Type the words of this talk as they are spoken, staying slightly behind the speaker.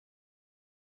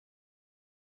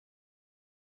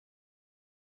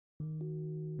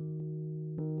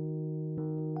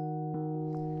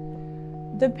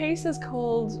The piece is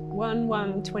called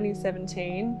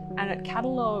 1/1/2017 and it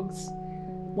catalogues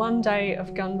one day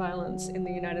of gun violence in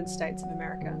the United States of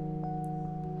America.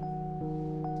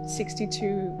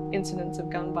 62 incidents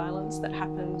of gun violence that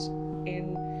happened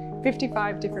in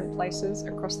 55 different places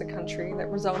across the country that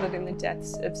resulted in the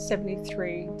deaths of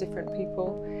 73 different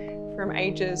people from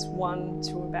ages 1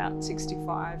 to about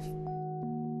 65.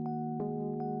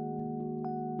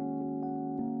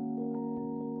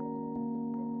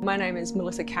 My name is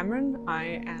Melissa Cameron.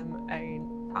 I am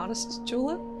an artist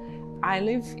jeweller. I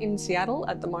live in Seattle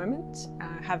at the moment,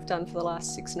 have done for the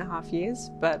last 6.5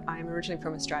 years, but I am originally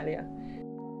from Australia.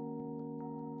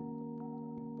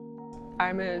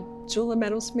 I'm a jeweller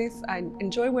metalsmith. I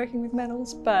enjoy working with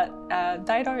metals, but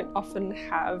they don't often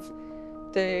have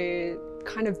the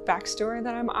kind of backstory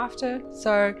that I'm after.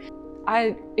 So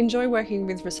I enjoy working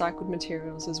with recycled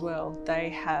materials as well. They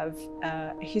have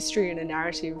a history and a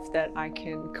narrative that I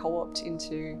can co-opt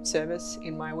into service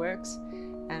in my works,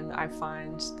 and I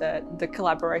find that the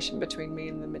collaboration between me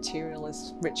and the material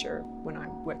is richer when I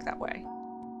work that way.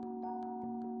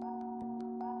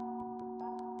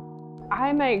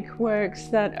 I make works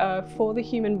that are for the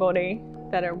human body,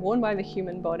 that are worn by the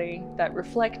human body, that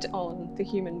reflect on the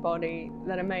human body,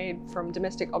 that are made from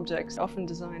domestic objects, often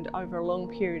designed over a long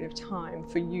period of time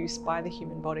for use by the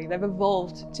human body. They've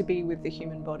evolved to be with the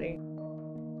human body.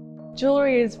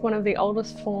 Jewellery is one of the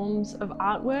oldest forms of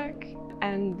artwork,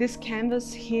 and this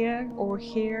canvas here or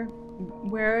here,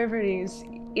 wherever it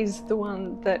is the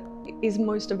one that is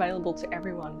most available to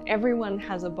everyone. Everyone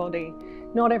has a body.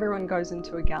 Not everyone goes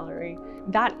into a gallery.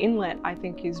 That inlet, I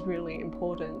think, is really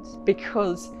important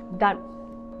because that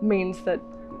means that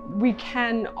we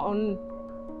can, on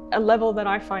a level that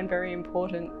I find very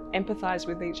important, empathise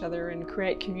with each other and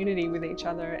create community with each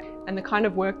other. And the kind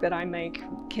of work that I make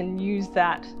can use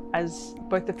that as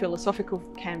both a philosophical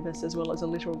canvas as well as a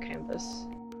literal canvas.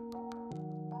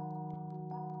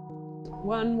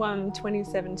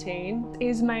 1/1/2017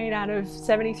 is made out of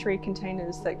 73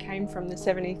 containers that came from the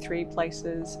 73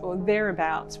 places or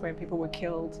thereabouts where people were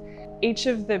killed. Each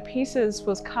of the pieces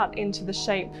was cut into the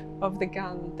shape of the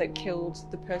gun that killed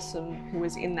the person who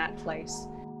was in that place.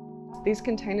 These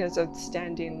containers are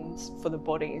stand-ins for the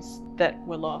bodies that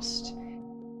were lost.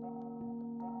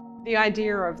 The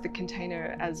idea of the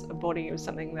container as a body was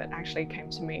something that actually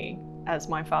came to me as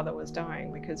my father was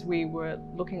dying, because we were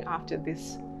looking after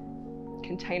this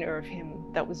container of him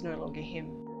that was no longer him.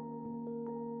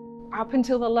 Up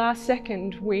until the last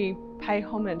second, we pay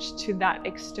homage to that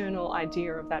external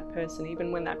idea of that person,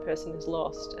 even when that person is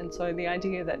lost. And so the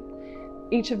idea that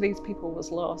each of these people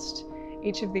was lost,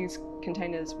 each of these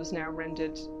containers was now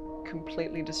rendered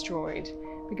completely destroyed,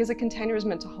 because a container is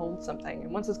meant to hold something,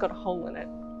 and once it's got a hole in it,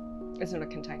 it's not a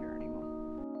container anymore.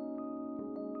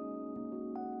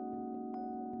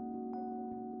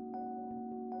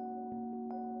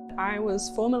 I was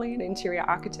formerly an interior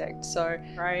architect, so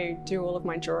I do all of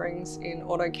my drawings in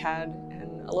AutoCAD,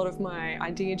 and a lot of my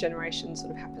idea generation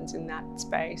sort of happens in that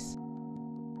space.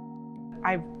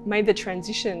 I made the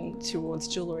transition towards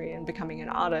jewellery and becoming an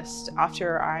artist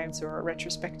after I saw a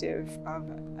retrospective of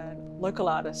a local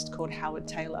artist called Howard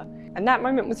Taylor. And that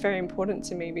moment was very important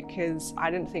to me because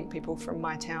I didn't think people from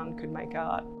my town could make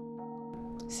art.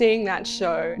 Seeing that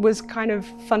show was kind of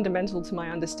fundamental to my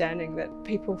understanding that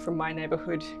people from my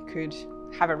neighbourhood could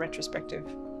have a retrospective.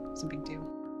 It's a big deal.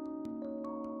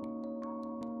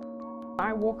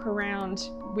 I walk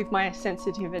around with my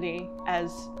sensitivity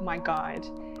as my guide,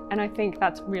 and I think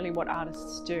that's really what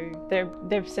artists do.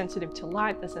 They're sensitive to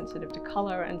light, they're sensitive to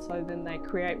colour, and so then they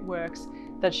create works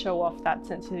that show off that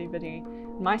sensitivity.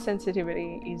 My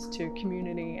sensitivity is to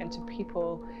community and to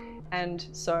people, and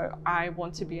so I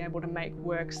want to be able to make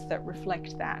works that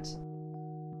reflect that.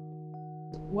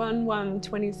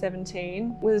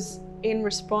 1/1/2017 was in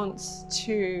response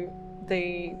to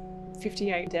the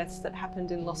 58 deaths that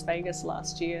happened in Las Vegas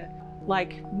last year.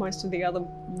 Like most of the other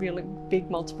really big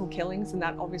multiple killings, and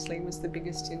that obviously was the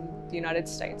biggest in the United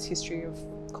States history of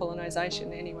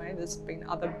colonization anyway. There's been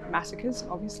other massacres,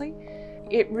 obviously.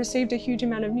 It received a huge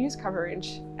amount of news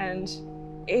coverage, and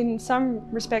in some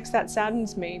respects that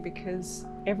saddens me because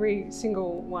every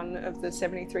single one of the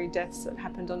 73 deaths that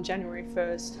happened on January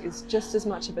 1st is just as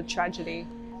much of a tragedy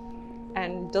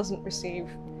and doesn't receive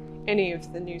any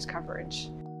of the news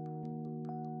coverage.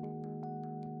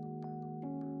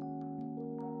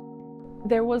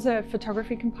 There was a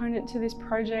photography component to this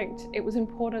project. It was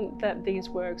important that these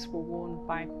works were worn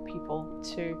by people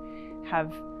to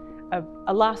have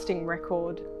a lasting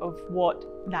record of what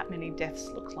that many deaths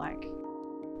look like.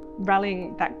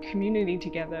 rallying that community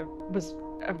together was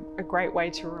a great way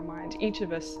to remind each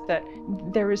of us that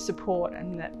there is support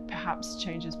and that perhaps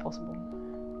change is possible.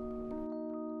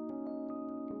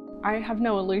 I have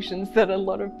no illusions that a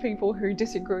lot of people who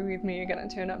disagree with me are going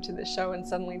to turn up to the show and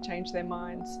suddenly change their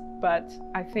minds. But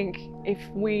I think if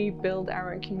we build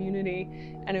our own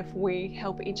community and if we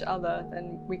help each other,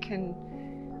 then we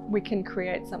can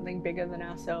create something bigger than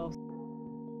ourselves.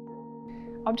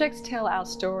 Objects tell our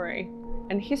story,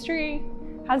 and history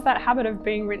has that habit of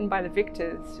being written by the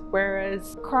victors,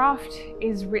 whereas craft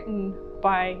is written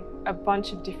by a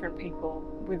bunch of different people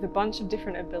with a bunch of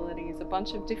different abilities, a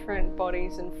bunch of different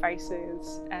bodies and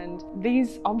faces, and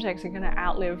these objects are going to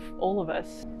outlive all of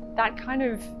us. That kind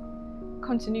of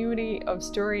continuity of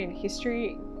story and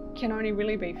history can only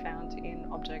really be found in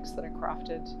objects that are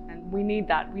crafted, and we need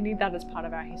that. We need that as part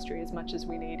of our history as much as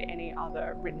we need any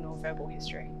other written or verbal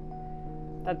history.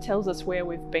 That tells us where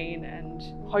we've been, and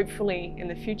hopefully in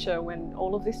the future when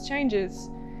all of this changes,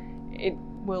 it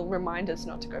will remind us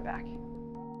not to go back.